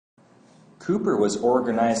Cooper was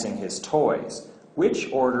organizing his toys.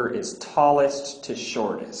 Which order is tallest to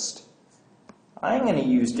shortest? I'm going to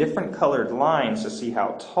use different colored lines to see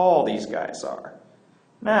how tall these guys are.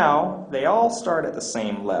 Now, they all start at the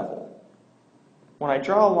same level. When I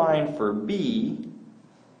draw a line for B,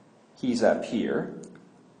 he's up here.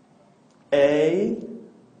 A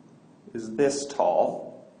is this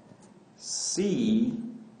tall. C,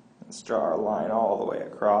 let's draw our line all the way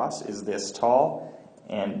across, is this tall.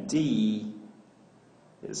 And D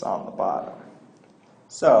is on the bottom.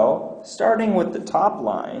 So, starting with the top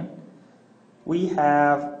line, we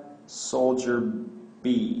have Soldier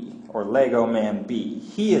B, or Lego Man B.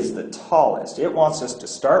 He is the tallest. It wants us to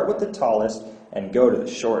start with the tallest and go to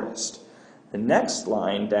the shortest. The next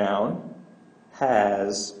line down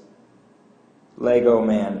has Lego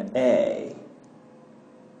Man A.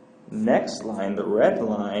 Next line, the red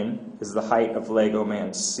line, is the height of Lego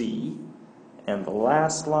Man C. And the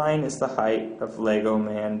last line is the height of Lego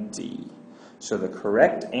Man D. So the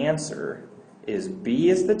correct answer is B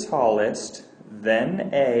is the tallest,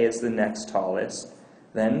 then A is the next tallest,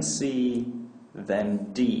 then C,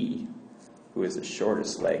 then D, who is the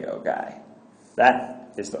shortest Lego guy.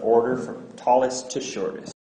 That is the order from tallest to shortest.